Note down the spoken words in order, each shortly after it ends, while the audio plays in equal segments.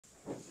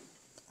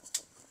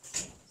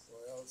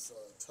It's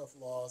a tough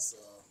loss,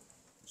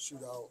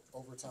 shootout,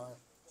 overtime.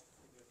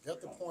 Got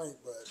the point,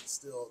 but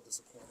still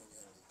disappointing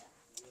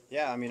ending.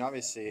 Yeah, I mean,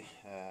 obviously,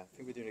 I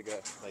think we're doing a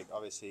good. Like,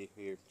 obviously,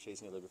 we're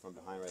chasing a little bit from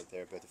behind right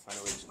there, but to find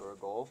a way to score a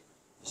goal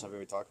is something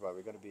we talked about.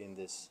 We're going to be in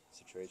this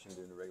situation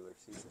during the regular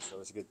season,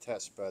 so it's a good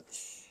test. But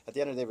at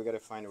the end of the day, we got to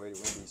find a way to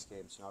win these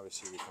games, and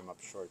obviously, we come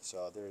up short.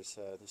 So there's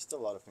still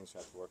a lot of things we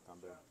have to work on,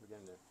 but we're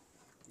getting there.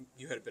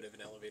 You had a bit of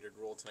an elevated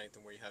role tonight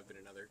than where you have been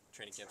in other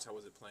training camps. How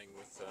was it playing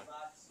with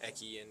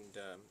Eki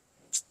and,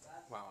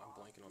 wow,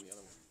 I'm blanking on the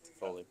other one.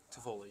 Foley.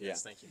 Toffoli,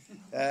 yes, thank you.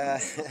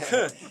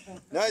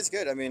 No, it's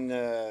good. I mean,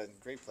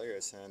 great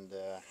players, and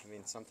I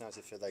mean, sometimes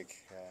I feel like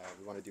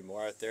we want to do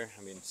more out there.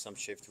 I mean, some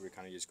shift we're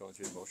kind of just going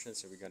through the motions,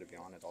 so we got to be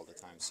on it all the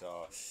time.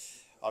 So,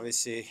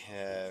 obviously,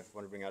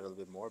 want to bring out a little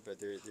bit more,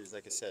 but there's,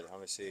 like I said,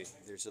 obviously,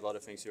 there's a lot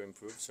of things to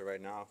improve. So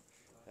right now,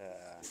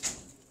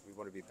 we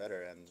want to be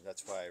better, and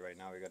that's why right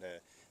now we're gonna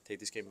take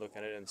this game, look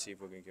at it, and see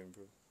if we can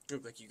improve. It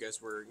looked like you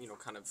guys were,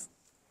 kind of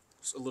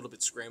a little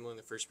bit scrambling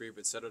the first period,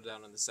 but settled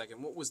down in the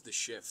second. What was the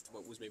shift?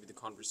 What was maybe the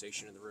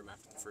conversation in the room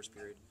after the first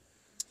period?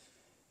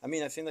 I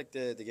mean, I feel like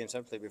the games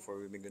I've played before,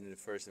 we've been good in the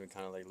first and we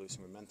kind of like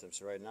losing momentum.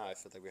 So right now, I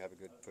feel like we have a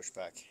good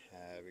pushback.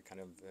 We're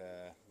kind of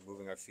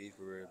moving our feet.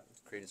 We were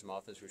creating some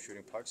offense. We're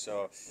shooting pucks.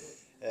 So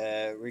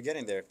we're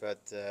getting there.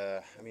 But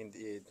I mean,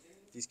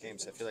 these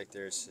games, I feel like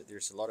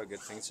there's a lot of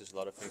good things. There's a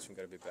lot of things we've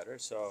got to be better.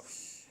 So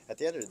at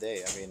the end of the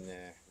day, I mean,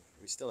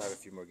 we still have a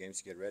few more games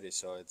to get ready.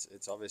 So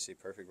it's obviously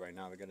perfect right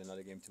now. We got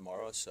another game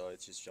tomorrow, so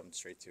it's just jumped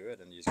straight to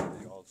it and just get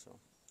it all. So.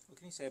 What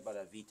can you say about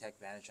a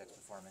VTech Vanacek's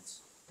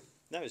performance?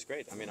 No, it's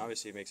great. I mean,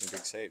 obviously, he makes some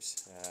big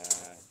saves.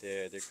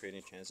 They're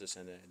creating chances,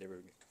 and they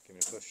were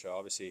giving a push. So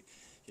obviously,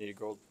 you need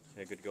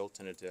a good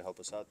goaltender to help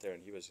us out there,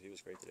 and he was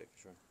great today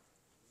for sure.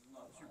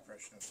 What's your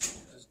impression of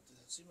him? Does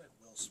it seem like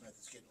Will Smith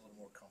is getting a little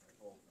more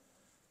comfortable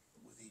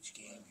with each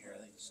game here?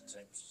 I think it's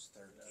his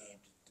third game.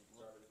 Did he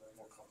look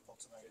more comfortable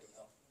tonight?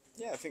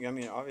 Yeah, I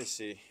mean,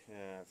 obviously,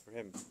 for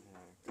him,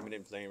 coming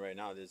in playing right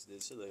now, there's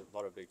still a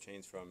lot of big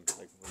change from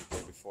like when he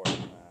played before,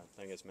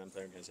 playing as men,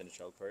 playing against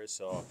NHL players.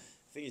 So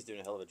I think he's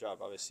doing a hell of a job.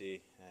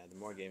 Obviously, the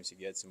more games he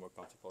gets, the more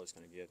comfortable he's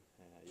going to get.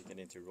 You get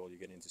into a role, you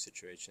get into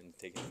situation,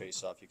 taking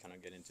face off, you kind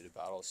of get into the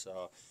battle.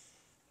 So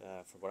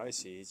from what I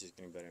see, he's just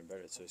getting better and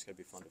better. So it's going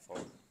to be fun to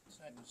follow.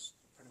 Tonight was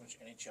pretty much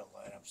NHL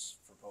lineups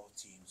for both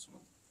teams.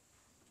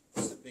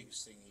 What's the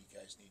biggest thing you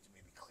guys need to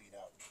maybe clean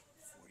up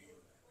before you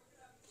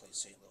play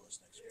St. Louis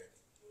next week?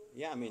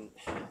 Yeah, I mean,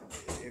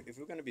 if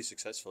we're going to be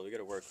successful, we got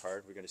to work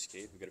hard. We got to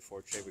skate. We got to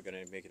forecheck. We're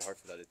going to make it hard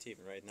for the other team.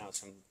 And right now,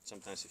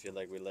 sometimes I feel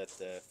like we let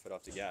the foot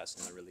off the gas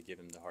and not really give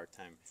him the hard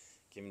time,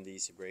 give him the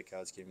easy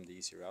breakouts, give him the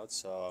easy routes.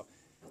 So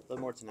a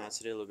little more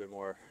tenacity, a little bit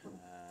more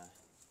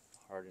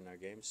hard in our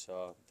games.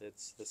 So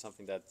that's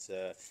something that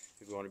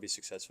if we want to be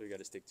successful, we got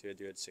to stick to it.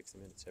 Do it 60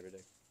 minutes every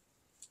day.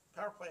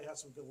 Power play had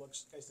some good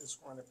looks. Guys didn't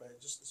score on it, but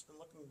it's been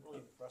looking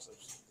really impressive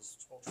this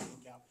whole training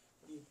camp.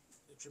 What do you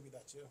attribute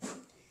that to?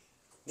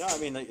 No, I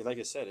mean, like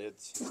I said,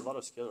 it's a lot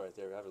of skill right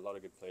there. We have a lot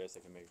of good players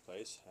that can make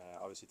plays.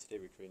 Obviously, today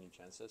we're creating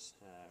chances.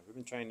 We've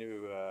been trying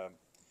new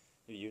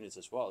units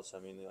as well. So,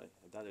 I mean,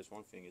 that is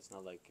one thing. It's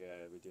not like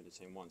we're doing the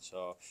same one.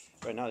 So,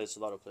 right now, there's a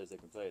lot of players that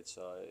can play it.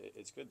 So,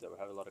 it's good that we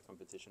have a lot of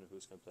competition of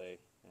who's going to play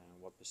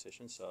what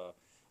position. So,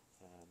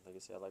 like I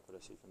said, I like what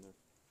I see from there.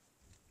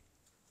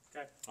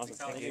 Okay. Awesome.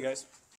 Thank Thank you, you, guys.